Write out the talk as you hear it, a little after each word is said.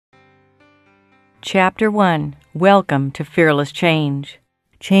Chapter 1. Welcome to Fearless Change.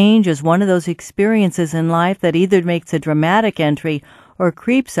 Change is one of those experiences in life that either makes a dramatic entry or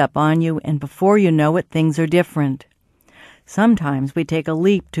creeps up on you, and before you know it, things are different. Sometimes we take a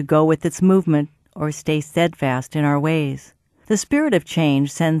leap to go with its movement or stay steadfast in our ways. The spirit of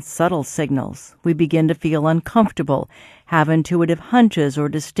change sends subtle signals. We begin to feel uncomfortable, have intuitive hunches or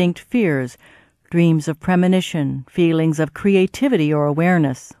distinct fears, dreams of premonition, feelings of creativity or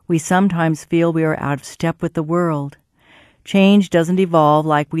awareness. We sometimes feel we are out of step with the world. Change doesn't evolve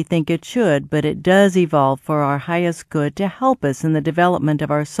like we think it should, but it does evolve for our highest good to help us in the development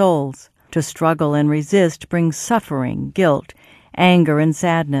of our souls. To struggle and resist brings suffering, guilt, anger, and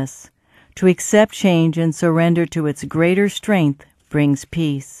sadness. To accept change and surrender to its greater strength brings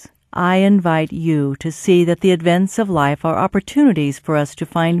peace. I invite you to see that the events of life are opportunities for us to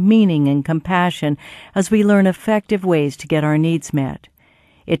find meaning and compassion as we learn effective ways to get our needs met.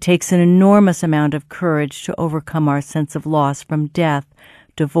 It takes an enormous amount of courage to overcome our sense of loss from death,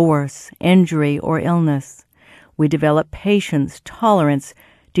 divorce, injury, or illness. We develop patience, tolerance,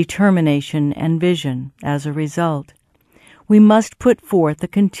 determination, and vision as a result. We must put forth a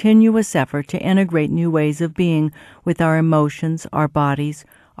continuous effort to integrate new ways of being with our emotions, our bodies,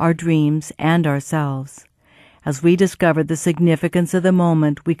 our dreams, and ourselves. As we discover the significance of the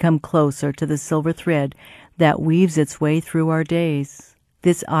moment, we come closer to the silver thread that weaves its way through our days.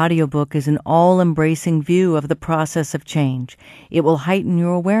 This audiobook is an all-embracing view of the process of change. It will heighten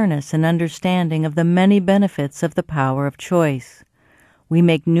your awareness and understanding of the many benefits of the power of choice. We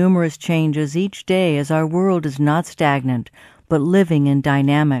make numerous changes each day as our world is not stagnant, but living and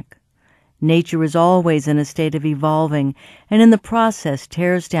dynamic. Nature is always in a state of evolving, and in the process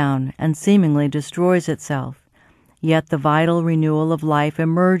tears down and seemingly destroys itself. Yet the vital renewal of life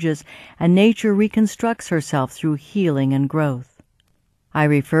emerges, and nature reconstructs herself through healing and growth. I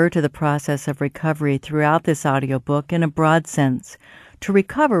refer to the process of recovery throughout this audiobook in a broad sense. To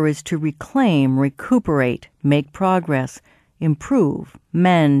recover is to reclaim, recuperate, make progress, improve,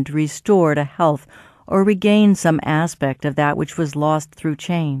 mend, restore to health, or regain some aspect of that which was lost through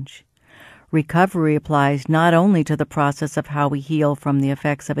change. Recovery applies not only to the process of how we heal from the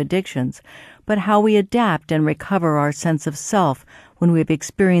effects of addictions, but how we adapt and recover our sense of self when we have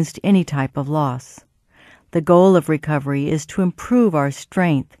experienced any type of loss. The goal of recovery is to improve our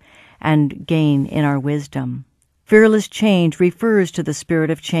strength and gain in our wisdom. Fearless change refers to the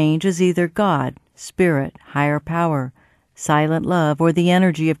spirit of change as either God, spirit, higher power, silent love, or the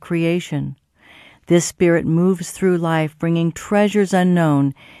energy of creation. This spirit moves through life bringing treasures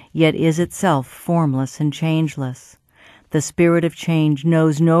unknown, yet is itself formless and changeless. The spirit of change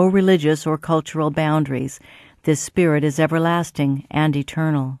knows no religious or cultural boundaries. This spirit is everlasting and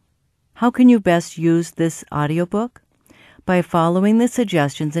eternal. How can you best use this audiobook? By following the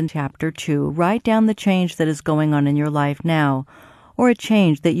suggestions in Chapter 2, write down the change that is going on in your life now, or a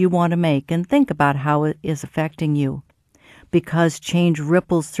change that you want to make, and think about how it is affecting you. Because change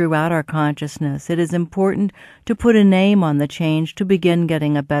ripples throughout our consciousness, it is important to put a name on the change to begin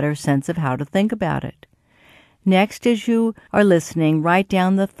getting a better sense of how to think about it. Next, as you are listening, write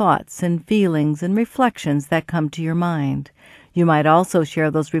down the thoughts and feelings and reflections that come to your mind. You might also share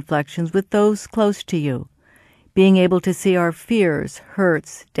those reflections with those close to you. Being able to see our fears,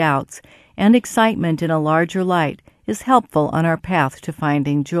 hurts, doubts, and excitement in a larger light is helpful on our path to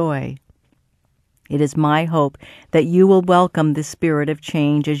finding joy. It is my hope that you will welcome the spirit of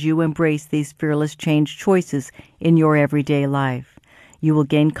change as you embrace these fearless change choices in your everyday life. You will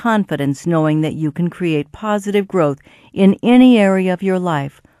gain confidence knowing that you can create positive growth in any area of your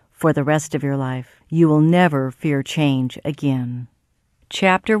life for the rest of your life. You will never fear change again.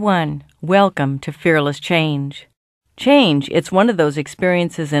 Chapter 1. Welcome to Fearless Change. Change, it's one of those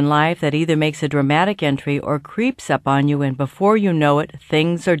experiences in life that either makes a dramatic entry or creeps up on you, and before you know it,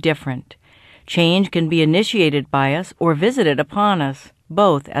 things are different. Change can be initiated by us or visited upon us,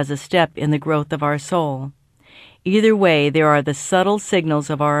 both as a step in the growth of our soul. Either way, there are the subtle signals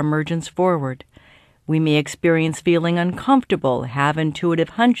of our emergence forward. We may experience feeling uncomfortable, have intuitive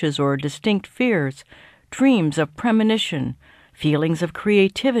hunches or distinct fears, dreams of premonition, feelings of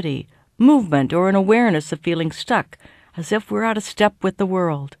creativity, movement, or an awareness of feeling stuck, as if we're out of step with the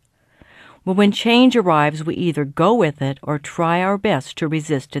world. But when change arrives, we either go with it or try our best to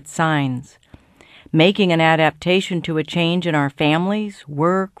resist its signs. Making an adaptation to a change in our families,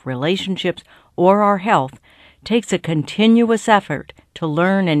 work, relationships, or our health takes a continuous effort to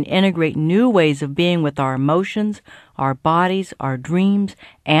learn and integrate new ways of being with our emotions, our bodies, our dreams,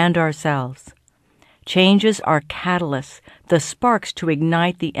 and ourselves. Changes are catalysts, the sparks to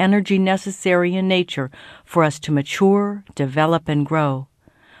ignite the energy necessary in nature for us to mature, develop, and grow.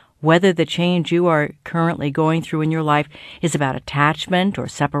 Whether the change you are currently going through in your life is about attachment or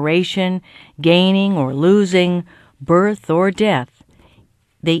separation, gaining or losing, birth or death,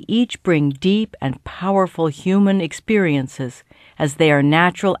 they each bring deep and powerful human experiences as they are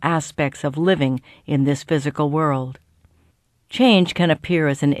natural aspects of living in this physical world. Change can appear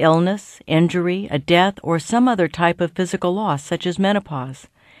as an illness, injury, a death, or some other type of physical loss, such as menopause.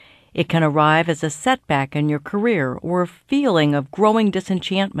 It can arrive as a setback in your career or a feeling of growing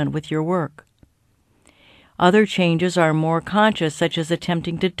disenchantment with your work. Other changes are more conscious, such as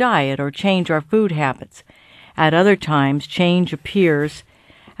attempting to diet or change our food habits. At other times, change appears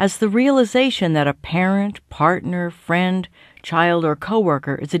as the realization that a parent, partner, friend, child, or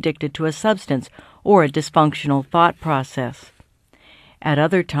coworker is addicted to a substance or a dysfunctional thought process. At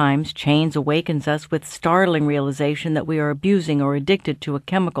other times, change awakens us with startling realization that we are abusing or addicted to a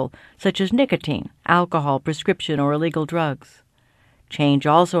chemical such as nicotine, alcohol, prescription, or illegal drugs. Change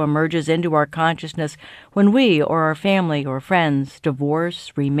also emerges into our consciousness when we or our family or friends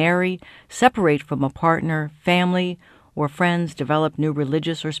divorce, remarry, separate from a partner, family, or friends, develop new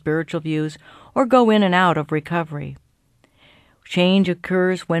religious or spiritual views, or go in and out of recovery. Change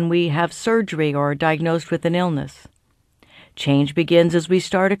occurs when we have surgery or are diagnosed with an illness. Change begins as we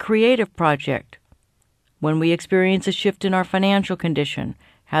start a creative project, when we experience a shift in our financial condition,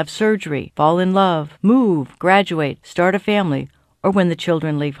 have surgery, fall in love, move, graduate, start a family, or when the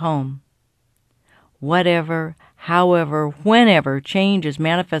children leave home. Whatever, however, whenever change is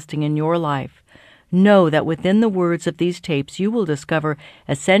manifesting in your life, know that within the words of these tapes you will discover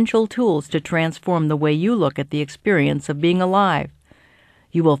essential tools to transform the way you look at the experience of being alive.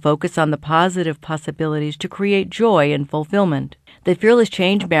 You will focus on the positive possibilities to create joy and fulfillment. The Fearless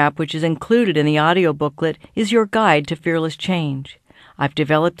Change Map, which is included in the audio booklet, is your guide to fearless change. I've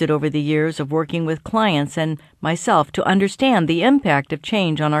developed it over the years of working with clients and myself to understand the impact of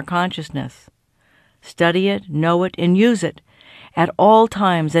change on our consciousness. Study it, know it, and use it. At all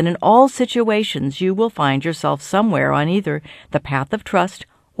times and in all situations, you will find yourself somewhere on either the path of trust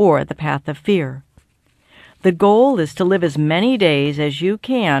or the path of fear. The goal is to live as many days as you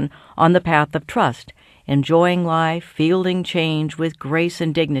can on the path of trust, enjoying life, fielding change with grace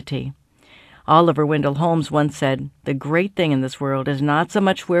and dignity. Oliver Wendell Holmes once said, "The great thing in this world is not so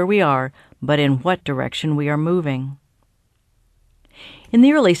much where we are, but in what direction we are moving." In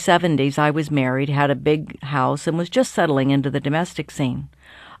the early 70s, I was married, had a big house, and was just settling into the domestic scene.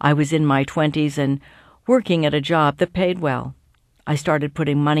 I was in my 20s and working at a job that paid well. I started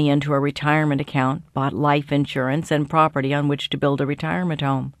putting money into a retirement account, bought life insurance and property on which to build a retirement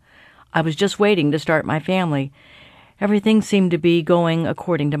home. I was just waiting to start my family. Everything seemed to be going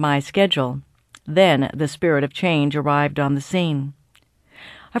according to my schedule. Then the spirit of change arrived on the scene.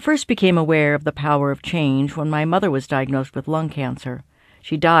 I first became aware of the power of change when my mother was diagnosed with lung cancer.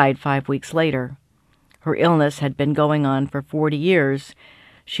 She died 5 weeks later. Her illness had been going on for 40 years.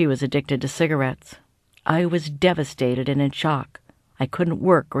 She was addicted to cigarettes. I was devastated and in shock. I couldn't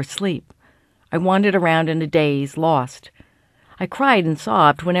work or sleep. I wandered around in a daze, lost. I cried and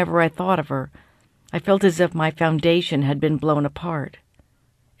sobbed whenever I thought of her. I felt as if my foundation had been blown apart.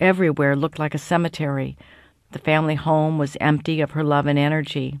 Everywhere looked like a cemetery. The family home was empty of her love and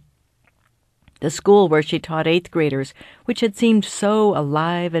energy. The school where she taught 8th graders, which had seemed so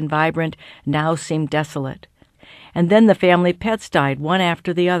alive and vibrant, now seemed desolate. And then the family pets died one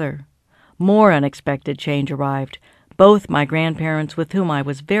after the other. More unexpected change arrived. Both my grandparents, with whom I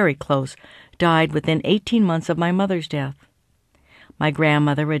was very close, died within 18 months of my mother's death. My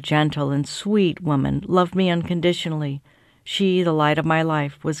grandmother, a gentle and sweet woman, loved me unconditionally. She, the light of my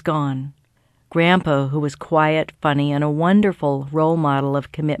life, was gone. Grandpa, who was quiet, funny, and a wonderful role model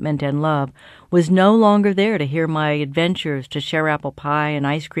of commitment and love, was no longer there to hear my adventures, to share apple pie and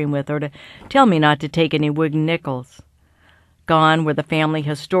ice cream with, or to tell me not to take any wooden nickels. Gone were the family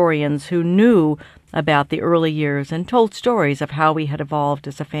historians who knew about the early years and told stories of how we had evolved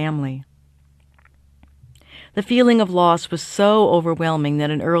as a family. The feeling of loss was so overwhelming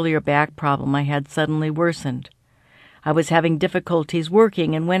that an earlier back problem I had suddenly worsened. I was having difficulties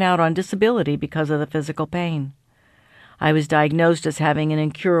working and went out on disability because of the physical pain. I was diagnosed as having an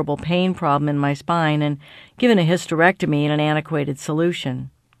incurable pain problem in my spine and given a hysterectomy and an antiquated solution.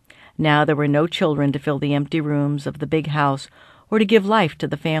 Now there were no children to fill the empty rooms of the big house or to give life to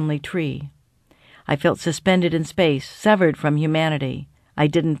the family tree. I felt suspended in space, severed from humanity. I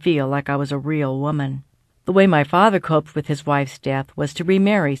didn't feel like I was a real woman. The way my father coped with his wife's death was to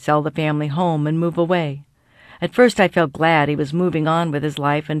remarry, sell the family home, and move away. At first I felt glad he was moving on with his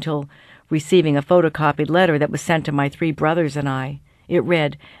life until receiving a photocopied letter that was sent to my 3 brothers and I. It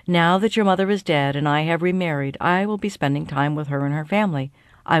read, "Now that your mother is dead and I have remarried, I will be spending time with her and her family.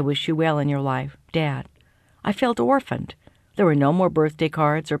 I wish you well in your life, Dad. I felt orphaned. There were no more birthday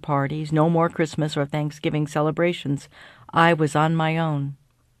cards or parties, no more Christmas or Thanksgiving celebrations. I was on my own.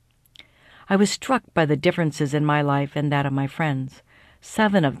 I was struck by the differences in my life and that of my friends.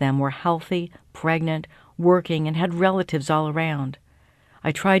 7 of them were healthy, pregnant, working, and had relatives all around.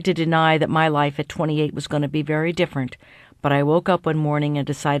 I tried to deny that my life at 28 was going to be very different, but I woke up one morning and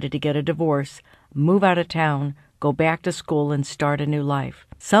decided to get a divorce, move out of town, go back to school, and start a new life.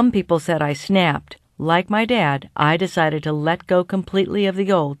 Some people said I snapped. Like my dad, I decided to let go completely of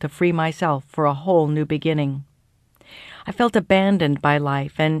the old to free myself for a whole new beginning. I felt abandoned by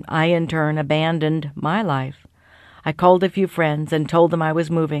life, and I in turn abandoned my life. I called a few friends and told them I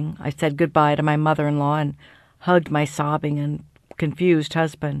was moving. I said goodbye to my mother-in-law and hugged my sobbing and confused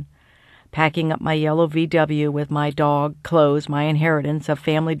husband. Packing up my yellow VW with my dog, clothes, my inheritance of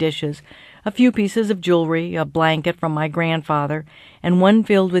family dishes, a few pieces of jewelry, a blanket from my grandfather, and one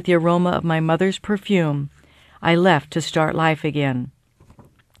filled with the aroma of my mother's perfume, I left to start life again.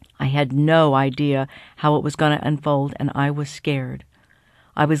 I had no idea how it was going to unfold, and I was scared.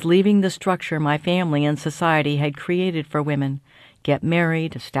 I was leaving the structure my family and society had created for women. Get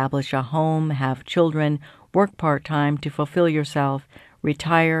married, establish a home, have children, work part-time to fulfill yourself,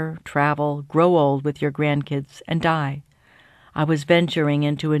 retire, travel, grow old with your grandkids, and die. I was venturing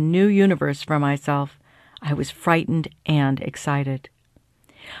into a new universe for myself. I was frightened and excited.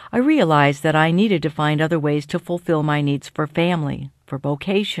 I realized that I needed to find other ways to fulfill my needs for family, for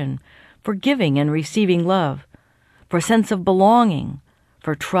vocation, for giving and receiving love, for a sense of belonging,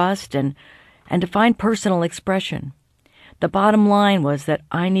 for trust, and to find personal expression. The bottom line was that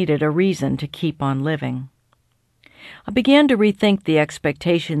I needed a reason to keep on living. I began to rethink the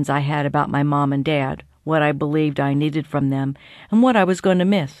expectations I had about my mom and dad, what I believed I needed from them, and what I was going to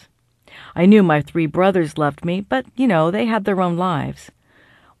miss. I knew my 3 brothers loved me, but, they had their own lives.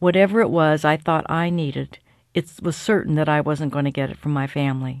 Whatever it was I thought I needed, it was certain that I wasn't going to get it from my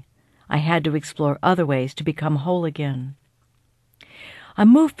family. I had to explore other ways to become whole again. I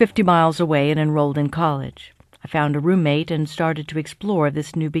moved 50 miles away and enrolled in college. I found a roommate and started to explore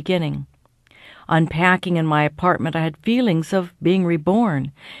this new beginning. Unpacking in my apartment, I had feelings of being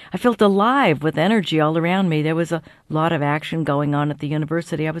reborn. I felt alive with energy all around me. There was a lot of action going on at the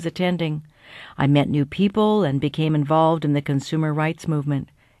university I was attending. I met new people and became involved in the consumer rights movement.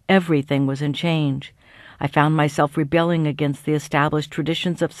 Everything was in change. I found myself rebelling against the established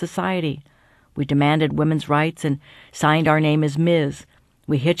traditions of society. We demanded women's rights and signed our name as Ms.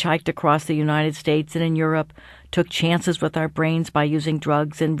 We hitchhiked across the United States and in Europe, took chances with our brains by using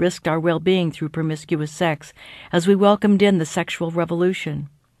drugs, and risked our well-being through promiscuous sex as we welcomed in the sexual revolution.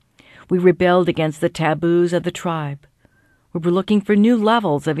 We rebelled against the taboos of the tribe. We were looking for new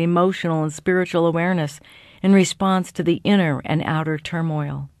levels of emotional and spiritual awareness in response to the inner and outer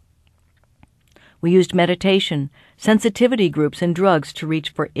turmoil. We used meditation, sensitivity groups, and drugs to reach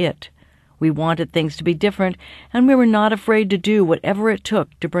for it. We wanted things to be different, and we were not afraid to do whatever it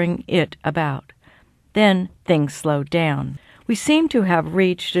took to bring it about. Then things slowed down. We seemed to have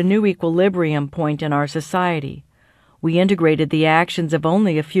reached a new equilibrium point in our society. We integrated the actions of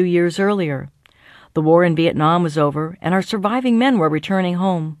only a few years earlier. The war in Vietnam was over, and our surviving men were returning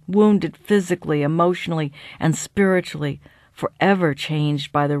home, wounded physically, emotionally, and spiritually, forever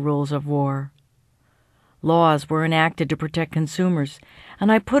changed by the rules of war. Laws were enacted to protect consumers,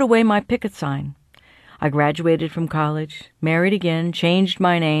 and I put away my picket sign. I graduated from college, married again, changed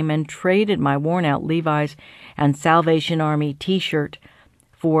my name, and traded my worn-out Levi's and Salvation Army T-shirt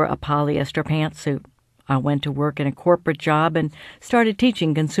for a polyester pantsuit. I went to work in a corporate job and started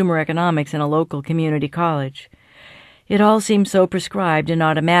teaching consumer economics in a local community college. It all seemed so prescribed and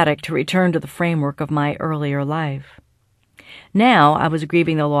automatic to return to the framework of my earlier life. Now I was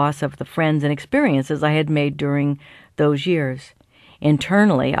grieving the loss of the friends and experiences I had made during those years.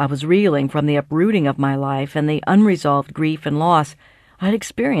 Internally, I was reeling from the uprooting of my life and the unresolved grief and loss I had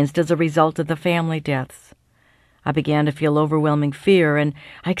experienced as a result of the family deaths. I began to feel overwhelming fear, and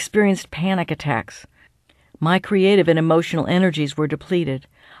I experienced panic attacks. My creative and emotional energies were depleted.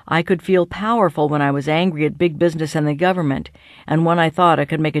 I could feel powerful when I was angry at big business and the government, and when I thought I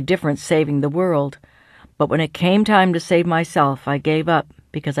could make a difference saving the world. But when it came time to save myself, I gave up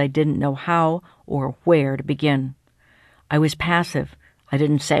because I didn't know how or where to begin. I was passive. I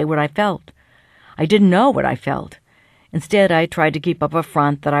didn't say what I felt. I didn't know what I felt. Instead, I tried to keep up a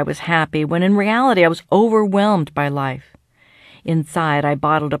front that I was happy, when in reality I was overwhelmed by life. Inside, I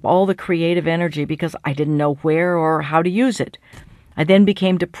bottled up all the creative energy because I didn't know where or how to use it. I then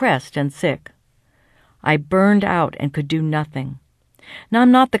became depressed and sick. I burned out and could do nothing. Now,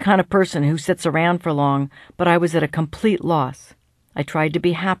 I'm not the kind of person who sits around for long, but I was at a complete loss. I tried to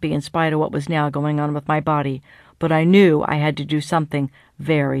be happy in spite of what was now going on with my body, but I knew I had to do something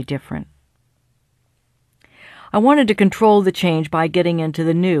very different. I wanted to control the change by getting into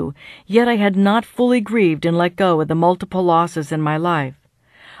the new, yet I had not fully grieved and let go of the multiple losses in my life.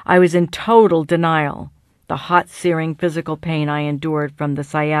 I was in total denial. The hot, searing physical pain I endured from the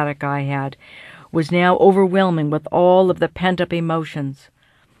sciatica I had was now overwhelming with all of the pent-up emotions.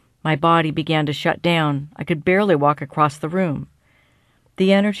 My body began to shut down. I could barely walk across the room.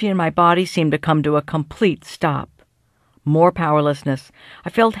 The energy in my body seemed to come to a complete stop. More powerlessness. I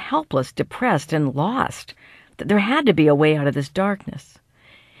felt helpless, depressed, and lost. That there had to be a way out of this darkness.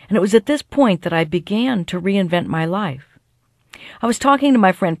 And it was at this point that I began to reinvent my life. I was talking to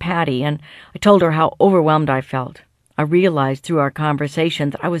my friend Patty, and I told her how overwhelmed I felt. I realized through our conversation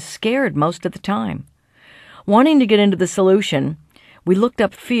that I was scared most of the time. Wanting to get into the solution, we looked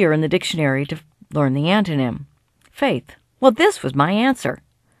up fear in the dictionary to learn the antonym. Faith. Well, this was my answer.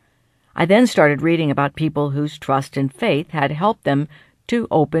 I then started reading about people whose trust and faith had helped them to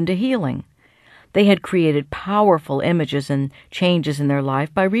open to healing. They had created powerful images and changes in their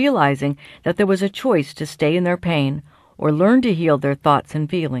life by realizing that there was a choice to stay in their pain or learn to heal their thoughts and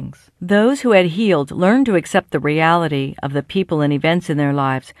feelings. Those who had healed learned to accept the reality of the people and events in their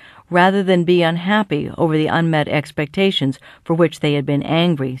lives rather than be unhappy over the unmet expectations for which they had been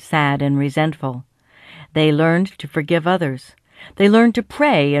angry, sad, and resentful. They learned to forgive others. They learned to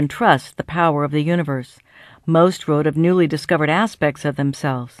pray and trust the power of the universe. Most wrote of newly discovered aspects of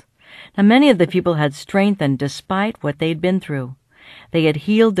themselves. Now, many of the people had strengthened despite what they'd been through. They had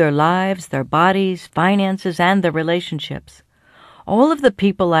healed their lives, their bodies, finances, and their relationships. All of the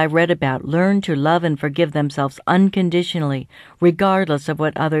people I read about learned to love and forgive themselves unconditionally, regardless of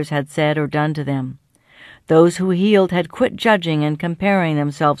what others had said or done to them. Those who healed had quit judging and comparing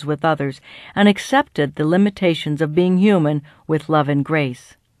themselves with others and accepted the limitations of being human with love and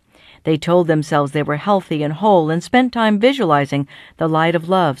grace. They told themselves they were healthy and whole and spent time visualizing the light of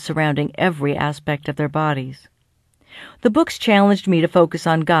love surrounding every aspect of their bodies. The books challenged me to focus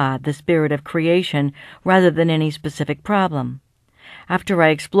on God, the spirit of creation, rather than any specific problem. After I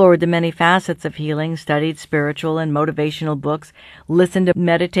explored the many facets of healing, studied spiritual and motivational books, listened to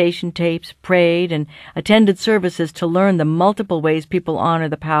meditation tapes, prayed, and attended services to learn the multiple ways people honor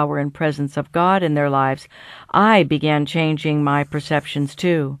the power and presence of God in their lives, I began changing my perceptions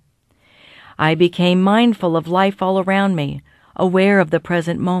too. I became mindful of life all around me, aware of the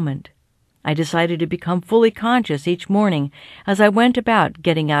present moment. I decided to become fully conscious each morning as I went about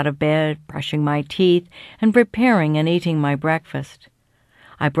getting out of bed, brushing my teeth, and preparing and eating my breakfast.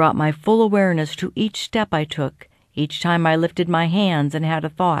 I brought my full awareness to each step I took, each time I lifted my hands and had a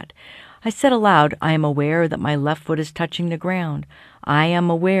thought. I said aloud, I am aware that my left foot is touching the ground. I am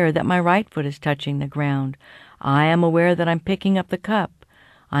aware that my right foot is touching the ground. I am aware that I'm picking up the cup.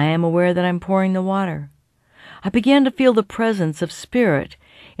 I am aware that I'm pouring the water. I began to feel the presence of spirit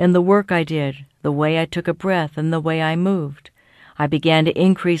in the work I did, the way I took a breath, and the way I moved. I began to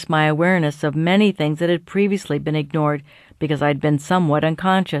increase my awareness of many things that had previously been ignored because I'd been somewhat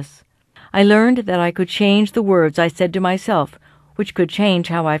unconscious. I learned that I could change the words I said to myself, which could change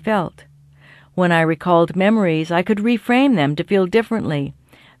how I felt. When I recalled memories, I could reframe them to feel differently.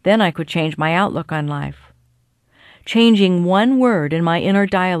 Then I could change my outlook on life. Changing one word in my inner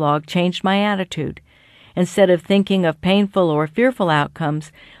dialogue changed my attitude. Instead of thinking of painful or fearful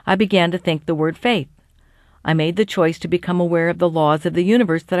outcomes, I began to think the word faith. I made the choice to become aware of the laws of the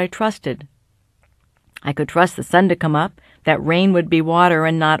universe that I trusted. I could trust the sun to come up, that rain would be water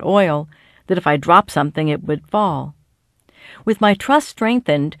and not oil, that if I dropped something it would fall. With my trust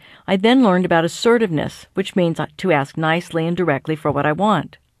strengthened, I then learned about assertiveness, which means to ask nicely and directly for what I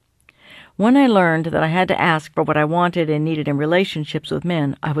want. When I learned that I had to ask for what I wanted and needed in relationships with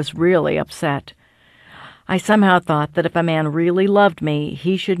men, I was really upset. I somehow thought that if a man really loved me,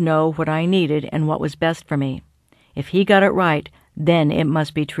 he should know what I needed and what was best for me. If he got it right, then it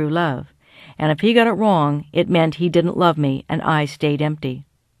must be true love. And if he got it wrong, it meant he didn't love me and I stayed empty.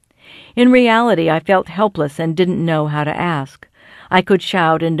 In reality, I felt helpless and didn't know how to ask. I could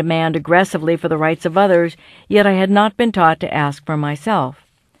shout and demand aggressively for the rights of others, yet I had not been taught to ask for myself.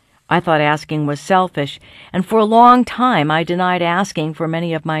 I thought asking was selfish, and for a long time I denied asking for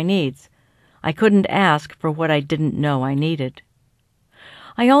many of my needs. I couldn't ask for what I didn't know I needed.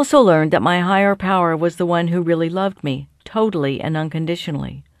 I also learned that my higher power was the one who really loved me, totally and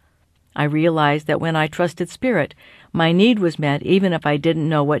unconditionally. I realized that when I trusted Spirit, my need was met even if I didn't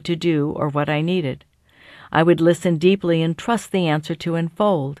know what to do or what I needed. I would listen deeply and trust the answer to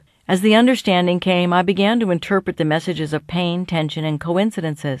unfold. As the understanding came, I began to interpret the messages of pain, tension, and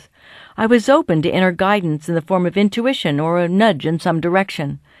coincidences. I was open to inner guidance in the form of intuition or a nudge in some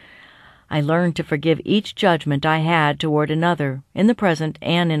direction. I learned to forgive each judgment I had toward another, in the present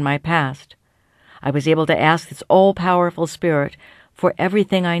and in my past. I was able to ask this all-powerful spirit for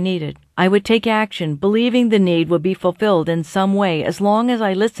everything I needed. I would take action, believing the need would be fulfilled in some way as long as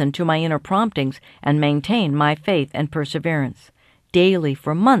I listened to my inner promptings and maintained my faith and perseverance. Daily,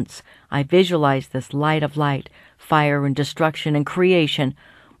 for months, I visualized this light of light, fire and destruction and creation,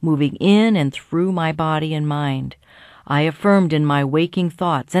 moving in and through my body and mind. I affirmed in my waking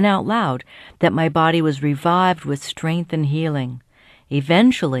thoughts and out loud that my body was revived with strength and healing.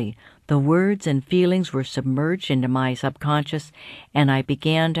 Eventually, the words and feelings were submerged into my subconscious, and I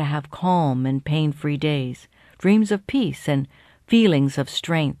began to have calm and pain-free days, dreams of peace and feelings of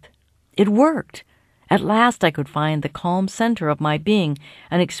strength. It worked. At last I could find the calm center of my being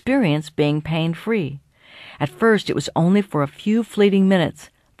and experience being pain-free. At first it was only for a few fleeting minutes,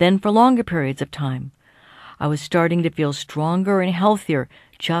 then for longer periods of time. I was starting to feel stronger and healthier,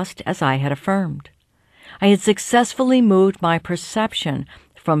 just as I had affirmed. I had successfully moved my perception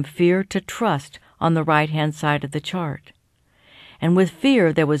from fear to trust on the right-hand side of the chart. And with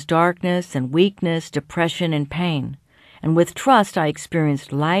fear there was darkness and weakness, depression and pain. And with trust I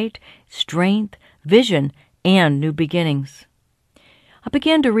experienced light, strength, vision, and new beginnings. I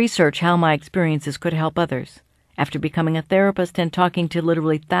began to research how my experiences could help others. After becoming a therapist and talking to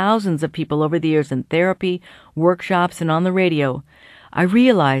literally thousands of people over the years in therapy, workshops, and on the radio, I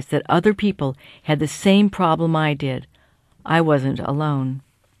realized that other people had the same problem I did. I wasn't alone.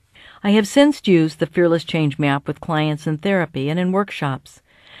 I have since used the Fearless Change map with clients in therapy and in workshops.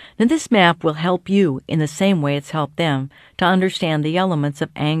 Now, this map will help you in the same way it's helped them to understand the elements of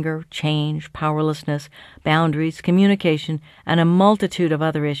anger, change, powerlessness, boundaries, communication, and a multitude of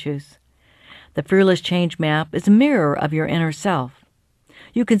other issues. The Fearless Change map is a mirror of your inner self.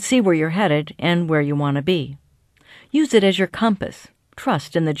 You can see where you're headed and where you want to be. Use it as your compass.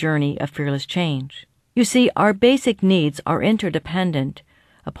 Trust in the journey of fearless change. You see, our basic needs are interdependent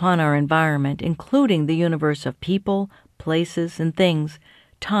upon our environment, including the universe of people, places, and things,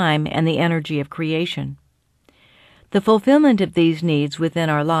 time, and the energy of creation. The fulfillment of these needs within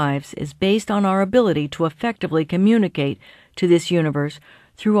our lives is based on our ability to effectively communicate to this universe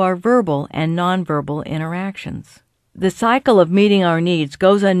through our verbal and nonverbal interactions. The cycle of meeting our needs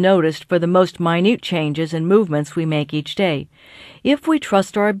goes unnoticed for the most minute changes and movements we make each day. If we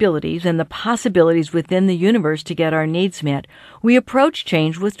trust our abilities and the possibilities within the universe to get our needs met, we approach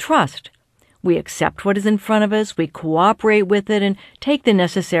change with trust. We accept what is in front of us, we cooperate with it, and take the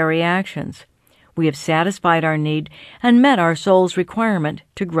necessary actions. We have satisfied our need and met our soul's requirement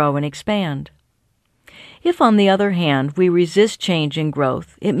to grow and expand. If, on the other hand, we resist change and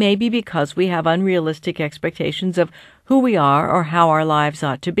growth, it may be because we have unrealistic expectations of who we are or how our lives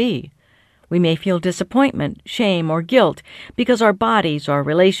ought to be. We may feel disappointment, shame, or guilt because our bodies, our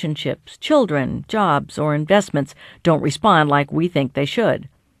relationships, children, jobs, or investments don't respond like we think they should.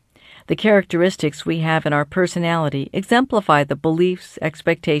 The characteristics we have in our personality exemplify the beliefs,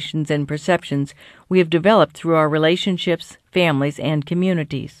 expectations, and perceptions we have developed through our relationships, families, and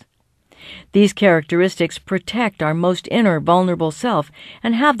communities. These characteristics protect our most inner vulnerable self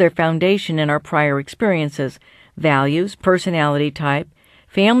and have their foundation in our prior experiences, values, personality type,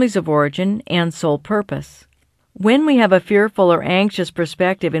 families of origin, and soul purpose. When we have a fearful or anxious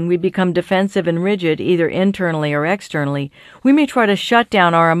perspective and we become defensive and rigid either internally or externally, we may try to shut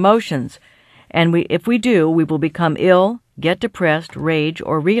down our emotions, and if we do, we will become ill, get depressed, rage,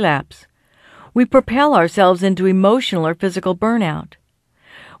 or relapse. We propel ourselves into emotional or physical burnout.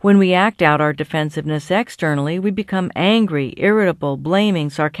 When we act out our defensiveness externally, we become angry, irritable,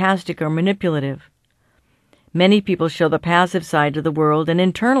 blaming, sarcastic, or manipulative. Many people show the passive side to the world and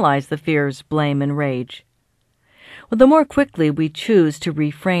internalize the fears, blame, and rage. Well, the more quickly we choose to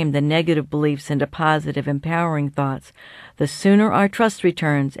reframe the negative beliefs into positive, empowering thoughts, the sooner our trust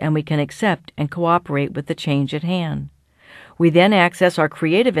returns and we can accept and cooperate with the change at hand. We then access our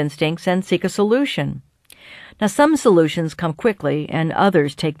creative instincts and seek a solution. Now, some solutions come quickly, and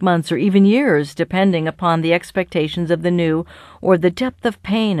others take months or even years, depending upon the expectations of the new or the depth of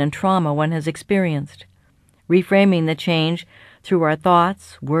pain and trauma one has experienced. Reframing the change through our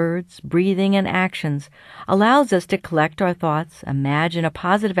thoughts, words, breathing, and actions allows us to collect our thoughts, imagine a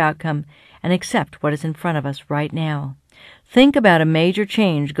positive outcome, and accept what is in front of us right now. Think about a major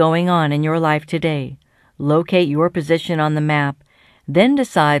change going on in your life today. Locate your position on the map, then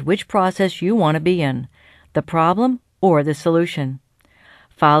decide which process you want to be in, the problem or the solution.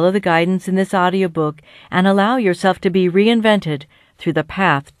 Follow the guidance in this audiobook and allow yourself to be reinvented through the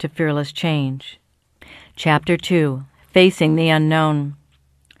path to fearless change. Chapter 2. Facing the Unknown.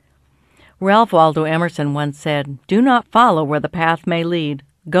 Ralph Waldo Emerson once said, "Do not follow where the path may lead.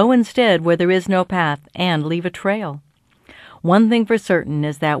 Go instead where there is no path, and leave a trail." One thing for certain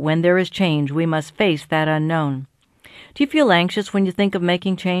is that when there is change, we must face that unknown. Do you feel anxious when you think of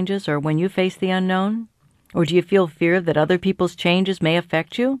making changes, or when you face the unknown? Or do you feel fear that other people's changes may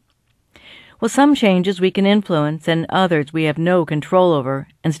affect you? Well, some changes we can influence, and others we have no control over,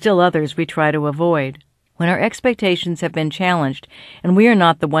 and still others we try to avoid. When our expectations have been challenged and we are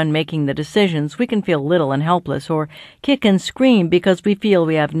not the one making the decisions, we can feel little and helpless, or kick and scream because we feel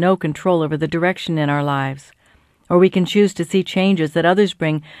we have no control over the direction in our lives. Or we can choose to see changes that others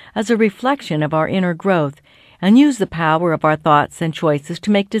bring as a reflection of our inner growth and use the power of our thoughts and choices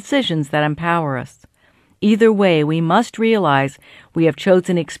to make decisions that empower us. Either way, we must realize we have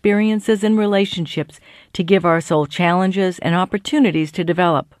chosen experiences and relationships to give our soul challenges and opportunities to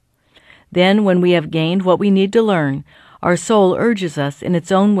develop. Then, when we have gained what we need to learn, our soul urges us in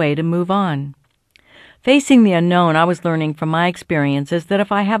its own way to move on. Facing the unknown, I was learning from my experiences that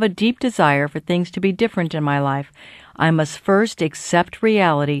if I have a deep desire for things to be different in my life, I must first accept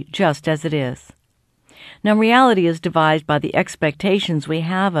reality just as it is. Now, reality is devised by the expectations we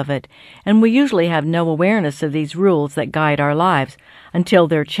have of it, and we usually have no awareness of these rules that guide our lives until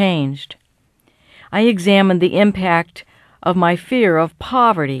they're changed. I examined the impact of my fear of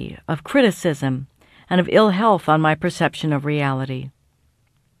poverty, of criticism, and of ill health on my perception of reality.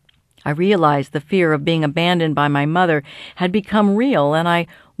 I realized the fear of being abandoned by my mother had become real, and I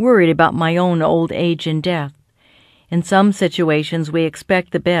worried about my own old age and death. In some situations we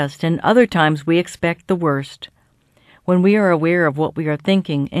expect the best, and other times we expect the worst. When we are aware of what we are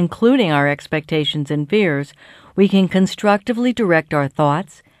thinking, including our expectations and fears, we can constructively direct our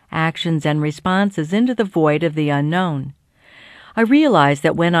thoughts, actions, and responses into the void of the unknown. I realize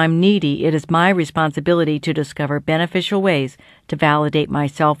that when I'm needy, it is my responsibility to discover beneficial ways to validate my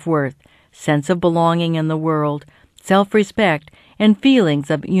self-worth, sense of belonging in the world, self-respect, and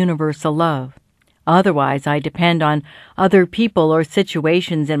feelings of universal love. Otherwise, I depend on other people or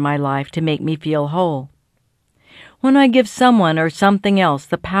situations in my life to make me feel whole. When I give someone or something else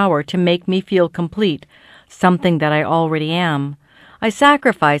the power to make me feel complete, something that I already am, I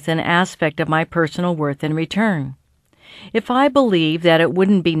sacrifice an aspect of my personal worth in return. If I believe that it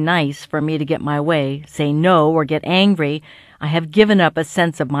wouldn't be nice for me to get my way, say no, or get angry, I have given up a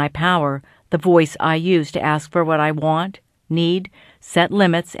sense of my power, the voice I use to ask for what I want, need, set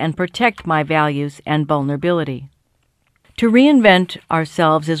limits, and protect my values and vulnerability. To reinvent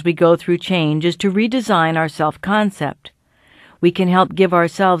ourselves as we go through change is to redesign our self-concept. We can help give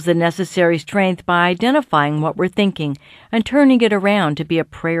ourselves the necessary strength by identifying what we're thinking and turning it around to be a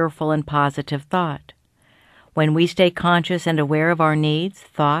prayerful and positive thought. When we stay conscious and aware of our needs,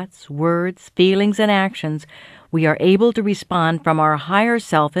 thoughts, words, feelings, and actions, we are able to respond from our higher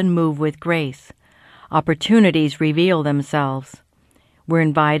self and move with grace. Opportunities reveal themselves. We're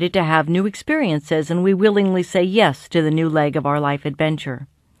invited to have new experiences, and we willingly say yes to the new leg of our life adventure.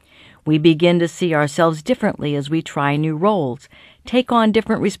 We begin to see ourselves differently as we try new roles, take on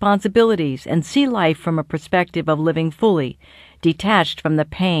different responsibilities, and see life from a perspective of living fully, detached from the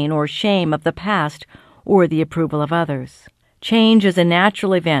pain or shame of the past or the approval of others. Change is a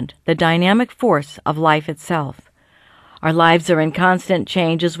natural event, the dynamic force of life itself. Our lives are in constant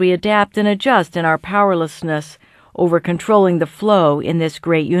change as we adapt and adjust in our powerlessness over controlling the flow in this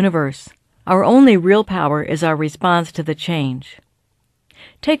great universe. Our only real power is our response to the change.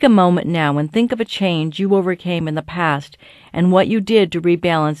 Take a moment now and think of a change you overcame in the past and what you did to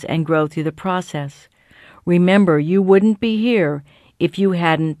rebalance and grow through the process. Remember, you wouldn't be here if you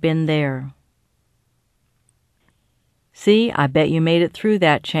hadn't been there. See, I bet you made it through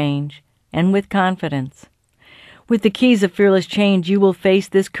that change, and with confidence. With the keys of fearless change, you will face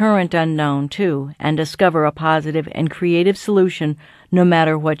this current unknown, too, and discover a positive and creative solution no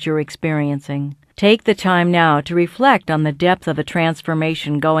matter what you're experiencing. Take the time now to reflect on the depth of the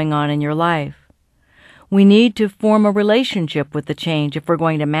transformation going on in your life. We need to form a relationship with the change if we're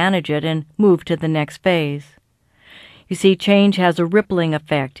going to manage it and move to the next phase. You see, change has a rippling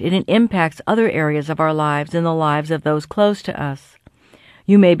effect, and it impacts other areas of our lives and the lives of those close to us.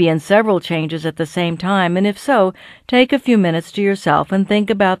 You may be in several changes at the same time, and if so, take a few minutes to yourself and think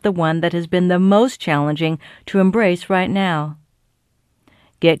about the one that has been the most challenging to embrace right now.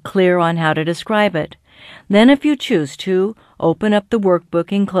 Get clear on how to describe it. Then, if you choose to, open up the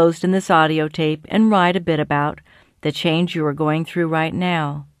workbook enclosed in this audio tape and write a bit about the change you are going through right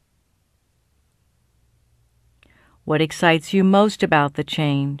now. What excites you most about the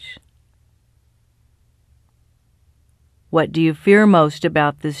change? What do you fear most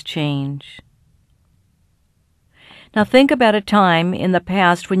about this change? Now think about a time in the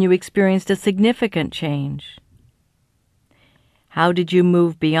past when you experienced a significant change. How did you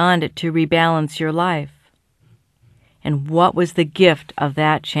move beyond it to rebalance your life? And what was the gift of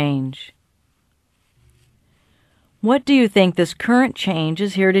that change? What do you think this current change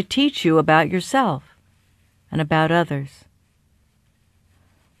is here to teach you about yourself and about others?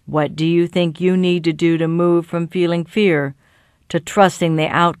 What do you think you need to do to move from feeling fear to trusting the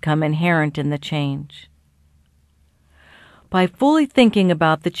outcome inherent in the change? By fully thinking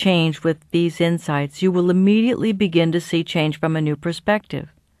about the change with these insights, you will immediately begin to see change from a new perspective.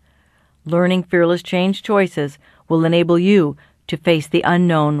 Learning fearless change choices will enable you to face the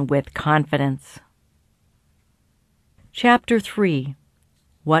unknown with confidence. Chapter 3.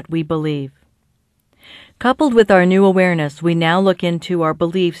 What we believe. Coupled with our new awareness, we now look into our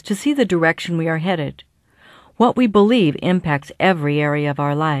beliefs to see the direction we are headed. What we believe impacts every area of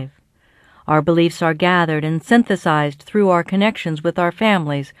our life. Our beliefs are gathered and synthesized through our connections with our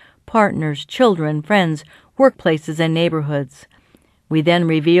families, partners, children, friends, workplaces, and neighborhoods. We then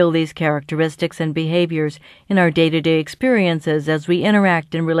reveal these characteristics and behaviors in our day-to-day experiences as we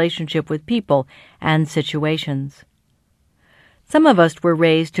interact in relationship with people and situations. Some of us were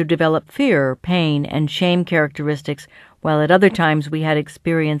raised to develop fear, pain, and shame characteristics, while at other times we had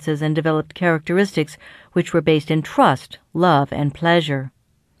experiences and developed characteristics which were based in trust, love, and pleasure.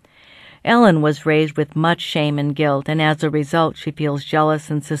 Ellen was raised with much shame and guilt, and as a result she feels jealous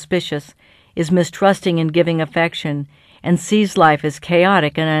and suspicious, is mistrusting in giving affection, and sees life as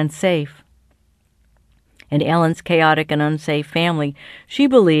chaotic and unsafe. In Ellen's chaotic and unsafe family, she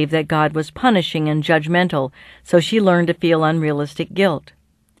believed that God was punishing and judgmental, so she learned to feel unrealistic guilt.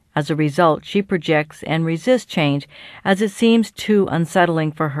 As a result, she projects and resists change as it seems too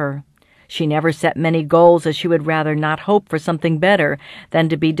unsettling for her. She never set many goals as she would rather not hope for something better than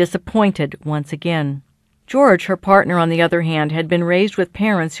to be disappointed once again. George, her partner, on the other hand, had been raised with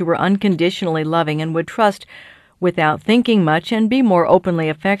parents who were unconditionally loving and would trust without thinking much and be more openly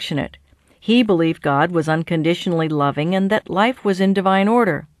affectionate. He believed God was unconditionally loving and that life was in divine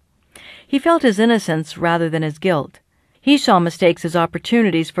order. He felt his innocence rather than his guilt. He saw mistakes as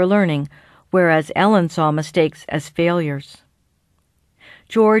opportunities for learning, whereas Ellen saw mistakes as failures.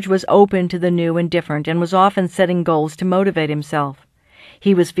 George was open to the new and different and was often setting goals to motivate himself.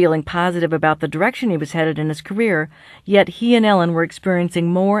 He was feeling positive about the direction he was headed in his career, yet he and Ellen were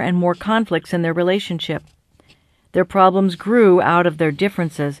experiencing more and more conflicts in their relationship. Their problems grew out of their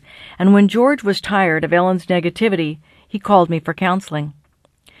differences, and when George was tired of Ellen's negativity, he called me for counseling.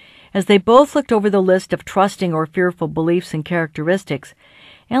 As they both looked over the list of trusting or fearful beliefs and characteristics,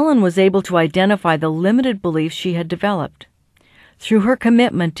 Ellen was able to identify the limited beliefs she had developed. Through her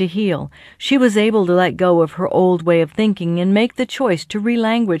commitment to heal, she was able to let go of her old way of thinking and make the choice to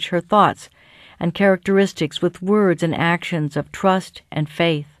relanguage her thoughts and characteristics with words and actions of trust and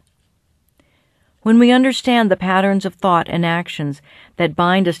faith. When we understand the patterns of thought and actions that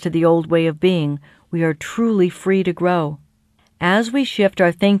bind us to the old way of being, we are truly free to grow. As we shift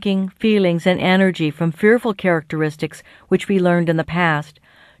our thinking, feelings, and energy from fearful characteristics which we learned in the past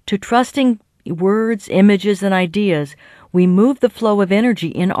to trusting words, images, and ideas, we move the flow of energy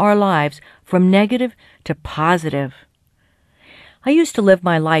in our lives from negative to positive. I used to live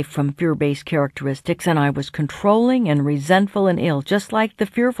my life from fear-based characteristics, and I was controlling and resentful and ill, just like the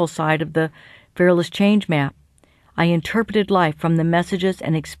fearful side of the Fearless Change map. I interpreted life from the messages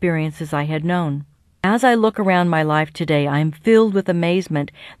and experiences I had known. As I look around my life today, I am filled with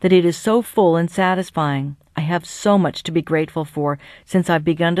amazement that it is so full and satisfying. I have so much to be grateful for since I've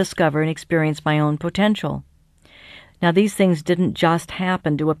begun to discover and experience my own potential. Now, these things didn't just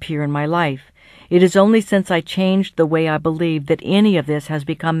happen to appear in my life. It is only since I changed the way I believe that any of this has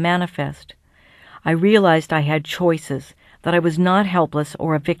become manifest. I realized I had choices, that I was not helpless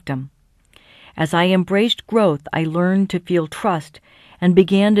or a victim. As I embraced growth, I learned to feel trust and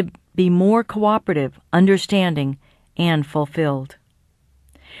began to be more cooperative, understanding, and fulfilled.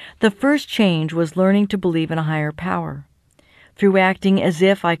 The first change was learning to believe in a higher power. Through acting as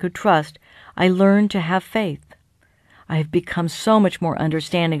if I could trust, I learned to have faith. I have become so much more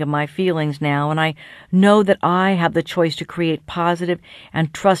understanding of my feelings now, and I know that I have the choice to create positive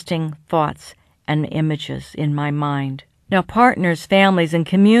and trusting thoughts and images in my mind. Now, partners, families, and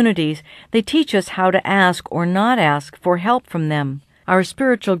communities, they teach us how to ask or not ask for help from them. Our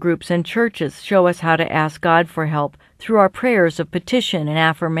spiritual groups and churches show us how to ask God for help through our prayers of petition and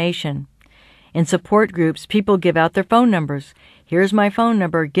affirmation. In support groups, people give out their phone numbers. Here's my phone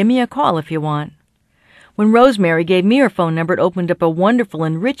number. Give me a call if you want. When Rosemary gave me her phone number, it opened up a wonderful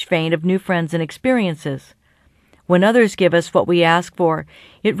and rich vein of new friends and experiences. When others give us what we ask for,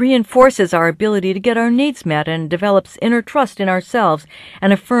 it reinforces our ability to get our needs met and develops inner trust in ourselves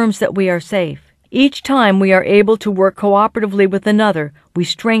and affirms that we are safe. Each time we are able to work cooperatively with another, we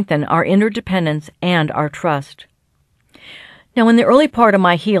strengthen our interdependence and our trust. Now, in the early part of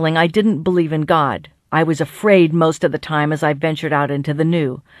my healing, I didn't believe in God. I was afraid most of the time as I ventured out into the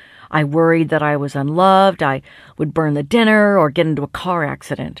new. I worried that I was unloved, I would burn the dinner, or get into a car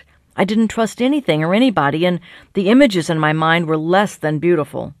accident. I didn't trust anything or anybody, and the images in my mind were less than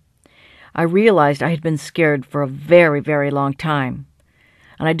beautiful. I realized I had been scared for a very, very long time.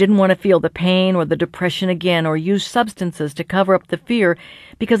 And I didn't want to feel the pain or the depression again or use substances to cover up the fear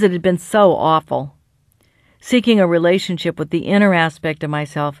because it had been so awful. Seeking a relationship with the inner aspect of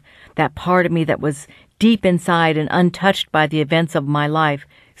myself, that part of me that was deep inside and untouched by the events of my life,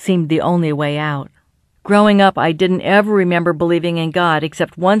 seemed the only way out. Growing up, I didn't ever remember believing in God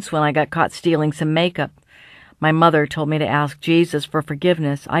except once when I got caught stealing some makeup. My mother told me to ask Jesus for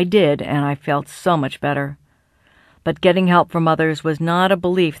forgiveness. I did, and I felt so much better. But getting help from others was not a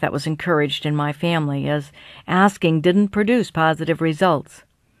belief that was encouraged in my family, as asking didn't produce positive results.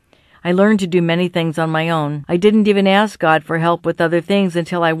 I learned to do many things on my own. I didn't even ask God for help with other things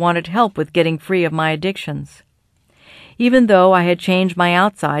until I wanted help with getting free of my addictions. Even though I had changed my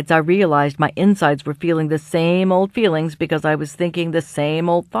outsides, I realized my insides were feeling the same old feelings because I was thinking the same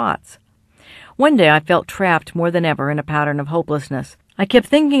old thoughts. One day I felt trapped more than ever in a pattern of hopelessness. I kept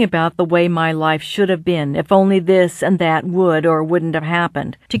thinking about the way my life should have been if only this and that would or wouldn't have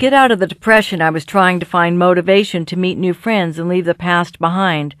happened. To get out of the depression, I was trying to find motivation to meet new friends and leave the past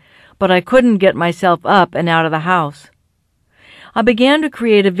behind, but I couldn't get myself up and out of the house. I began to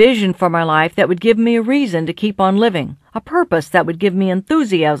create a vision for my life that would give me a reason to keep on living, a purpose that would give me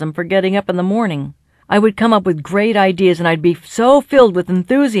enthusiasm for getting up in the morning. I would come up with great ideas, and I'd be so filled with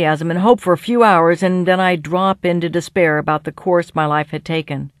enthusiasm and hope for a few hours, and then I'd drop into despair about the course my life had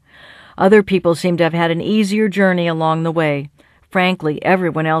taken. Other people seemed to have had an easier journey along the way. Frankly,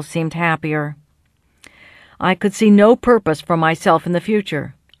 everyone else seemed happier. I could see no purpose for myself in the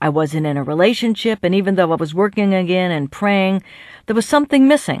future. I wasn't in a relationship, and even though I was working again and praying, there was something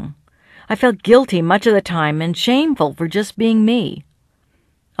missing. I felt guilty much of the time and shameful for just being me.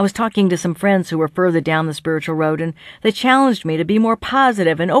 I was talking to some friends who were further down the spiritual road, and they challenged me to be more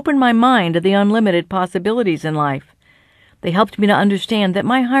positive and open my mind to the unlimited possibilities in life. They helped me to understand that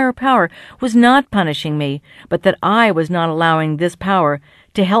my higher power was not punishing me, but that I was not allowing this power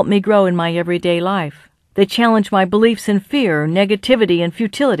to help me grow in my everyday life. They challenged my beliefs in fear, negativity, and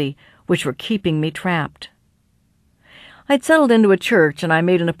futility, which were keeping me trapped. I'd settled into a church, and I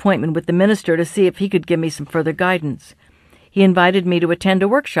made an appointment with the minister to see if he could give me some further guidance. He invited me to attend a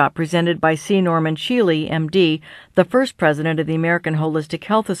workshop presented by C. Norman Shealy, M.D., the first president of the American Holistic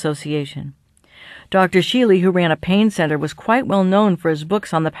Health Association. Dr. Shealy, who ran a pain center, was quite well known for his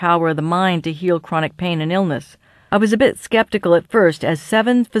books on the power of the mind to heal chronic pain and illness. I was a bit skeptical at first, as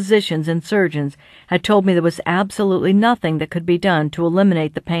 7 physicians and surgeons had told me there was absolutely nothing that could be done to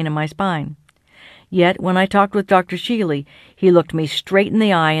eliminate the pain in my spine. Yet, when I talked with Dr. Shealy, he looked me straight in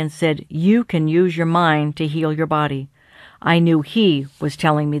the eye and said, "You can use your mind to heal your body." I knew he was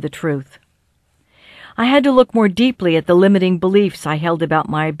telling me the truth. I had to look more deeply at the limiting beliefs I held about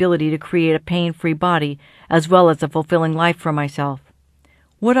my ability to create a pain-free body as well as a fulfilling life for myself.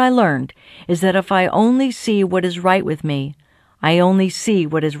 What I learned is that if I only see what is right with me, I only see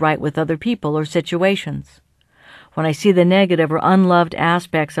what is right with other people or situations. When I see the negative or unloved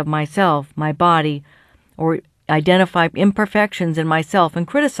aspects of myself, my body, or identify imperfections in myself and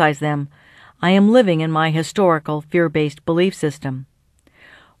criticize them, I am living in my historical, fear-based belief system.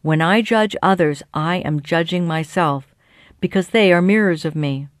 When I judge others, I am judging myself, because they are mirrors of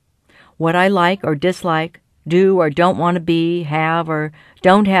me. What I like or dislike, do or don't want to be, have or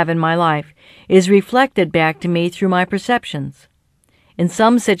don't have in my life, is reflected back to me through my perceptions. In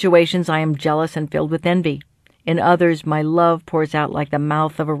some situations I am jealous and filled with envy. In others my love pours out like the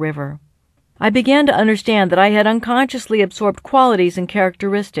mouth of a river. I began to understand that I had unconsciously absorbed qualities and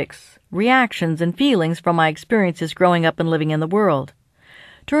characteristics, reactions and feelings from my experiences growing up and living in the world.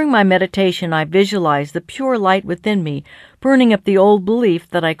 During my meditation, I visualized the pure light within me, burning up the old belief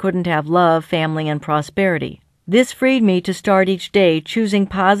that I couldn't have love, family, and prosperity. This freed me to start each day choosing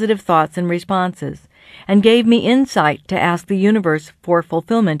positive thoughts and responses, and gave me insight to ask the universe for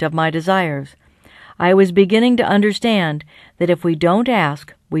fulfillment of my desires. I was beginning to understand that if we don't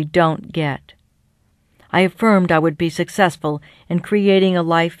ask, we don't get. I affirmed I would be successful in creating a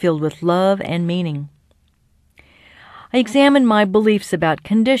life filled with love and meaning. I examined my beliefs about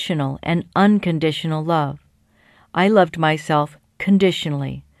conditional and unconditional love. I loved myself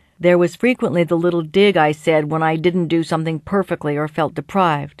conditionally, There was frequently the little dig I said when I didn't do something perfectly or felt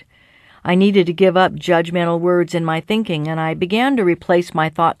deprived. I needed to give up judgmental words in my thinking, and I began to replace my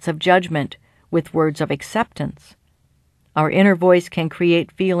thoughts of judgment with words of acceptance. Our inner voice can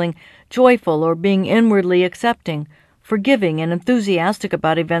create feeling joyful or being inwardly accepting, forgiving, and enthusiastic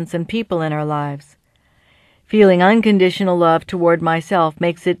about events and people in our lives. Feeling unconditional love toward myself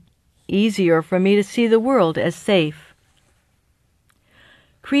makes it easier for me to see the world as safe.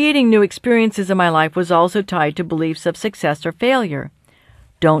 Creating new experiences in my life was also tied to beliefs of success or failure.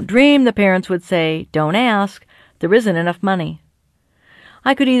 Don't dream, the parents would say. Don't ask. There isn't enough money.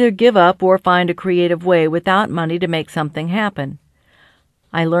 I could either give up or find a creative way without money to make something happen.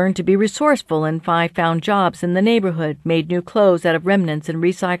 I learned to be resourceful, and I found jobs in the neighborhood, made new clothes out of remnants and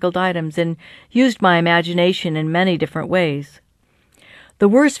recycled items, and used my imagination in many different ways. The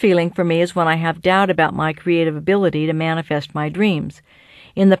worst feeling for me is when I have doubt about my creative ability to manifest my dreams.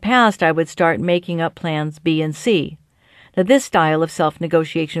 In the past, I would start making up plans B and C. Now, this style of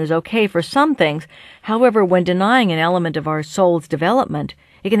self-negotiation is okay for some things. However, when denying an element of our soul's development,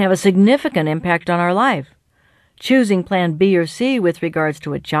 it can have a significant impact on our life. Choosing plan B or C with regards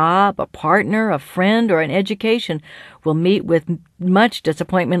to a job, a partner, a friend, or an education will meet with much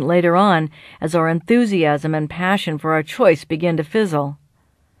disappointment later on as our enthusiasm and passion for our choice begin to fizzle.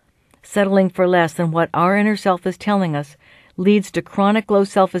 Settling for less than what our inner self is telling us leads to chronic low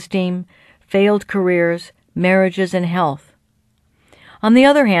self-esteem, failed careers, marriages, and health. On the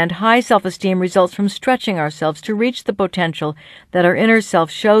other hand, high self-esteem results from stretching ourselves to reach the potential that our inner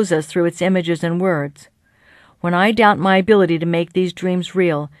self shows us through its images and words. When I doubt my ability to make these dreams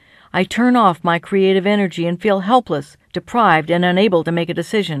real, I turn off my creative energy and feel helpless, deprived, and unable to make a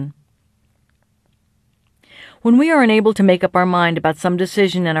decision. When we are unable to make up our mind about some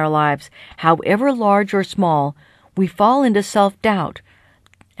decision in our lives, however large or small, we fall into self-doubt,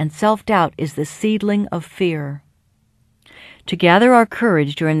 and self-doubt is the seedling of fear. To gather our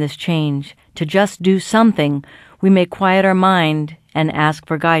courage during this change, to just do something, we may quiet our mind and ask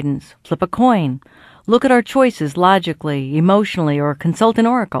for guidance, flip a coin, look at our choices logically, emotionally, or consult an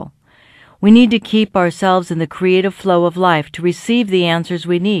oracle. We need to keep ourselves in the creative flow of life to receive the answers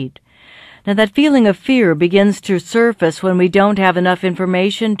we need. Now, that feeling of fear begins to surface when we don't have enough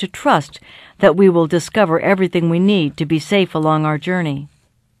information to trust that we will discover everything we need to be safe along our journey.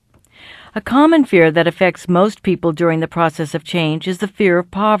 A common fear that affects most people during the process of change is the fear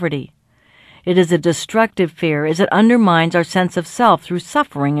of poverty. It is a destructive fear as it undermines our sense of self through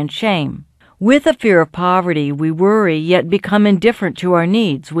suffering and shame. With a fear of poverty, we worry yet become indifferent to our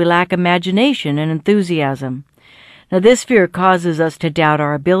needs. We lack imagination and enthusiasm. Now, this fear causes us to doubt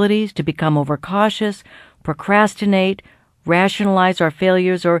our abilities, to become overcautious, procrastinate, rationalize our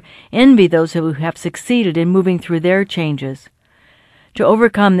failures, or envy those who have succeeded in moving through their changes. To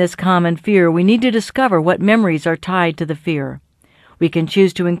overcome this common fear, we need to discover what memories are tied to the fear. We can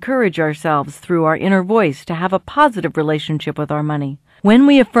choose to encourage ourselves through our inner voice to have a positive relationship with our money. When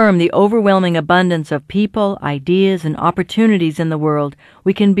we affirm the overwhelming abundance of people, ideas, and opportunities in the world,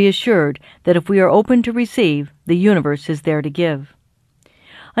 we can be assured that if we are open to receive, the universe is there to give.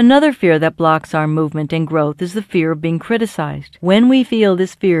 Another fear that blocks our movement and growth is the fear of being criticized. When we feel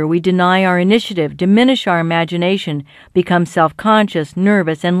this fear, we deny our initiative, diminish our imagination, become self-conscious,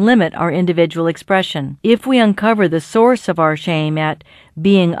 nervous, and limit our individual expression. If we uncover the source of our shame at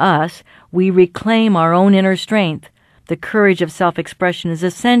being us, we reclaim our own inner strength. The courage of self-expression is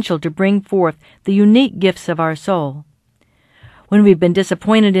essential to bring forth the unique gifts of our soul. When we've been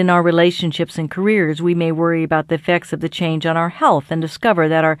disappointed in our relationships and careers, we may worry about the effects of the change on our health and discover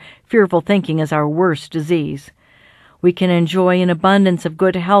that our fearful thinking is our worst disease. We can enjoy an abundance of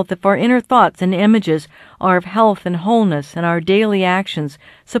good health if our inner thoughts and images are of health and wholeness, and our daily actions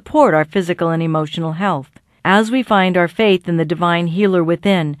support our physical and emotional health. As we find our faith in the divine healer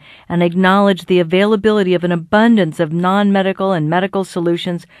within and acknowledge the availability of an abundance of non-medical and medical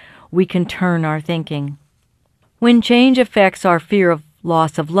solutions, we can turn our thinking. When change affects our fear of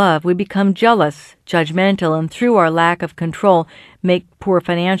loss of love, we become jealous, judgmental, and through our lack of control, make poor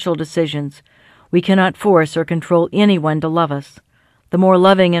financial decisions. We cannot force or control anyone to love us. The more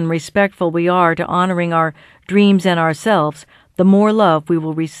loving and respectful we are to honoring our dreams and ourselves, the more love we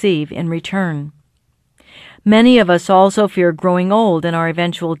will receive in return. Many of us also fear growing old and our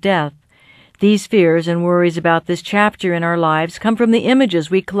eventual death. These fears and worries about this chapter in our lives come from the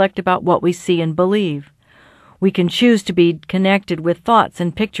images we collect about what we see and believe. We can choose to be connected with thoughts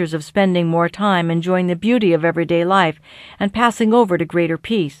and pictures of spending more time enjoying the beauty of everyday life and passing over to greater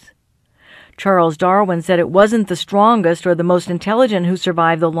peace. Charles Darwin said it wasn't the strongest or the most intelligent who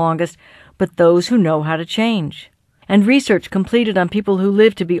survived the longest, but those who know how to change. And research completed on people who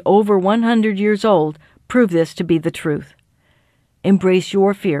live to be over 100 years old prove this to be the truth. Embrace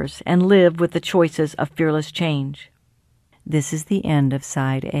your fears and live with the choices of fearless change. This is the end of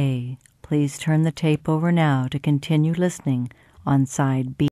Side A. Please turn the tape over now to continue listening on Side B.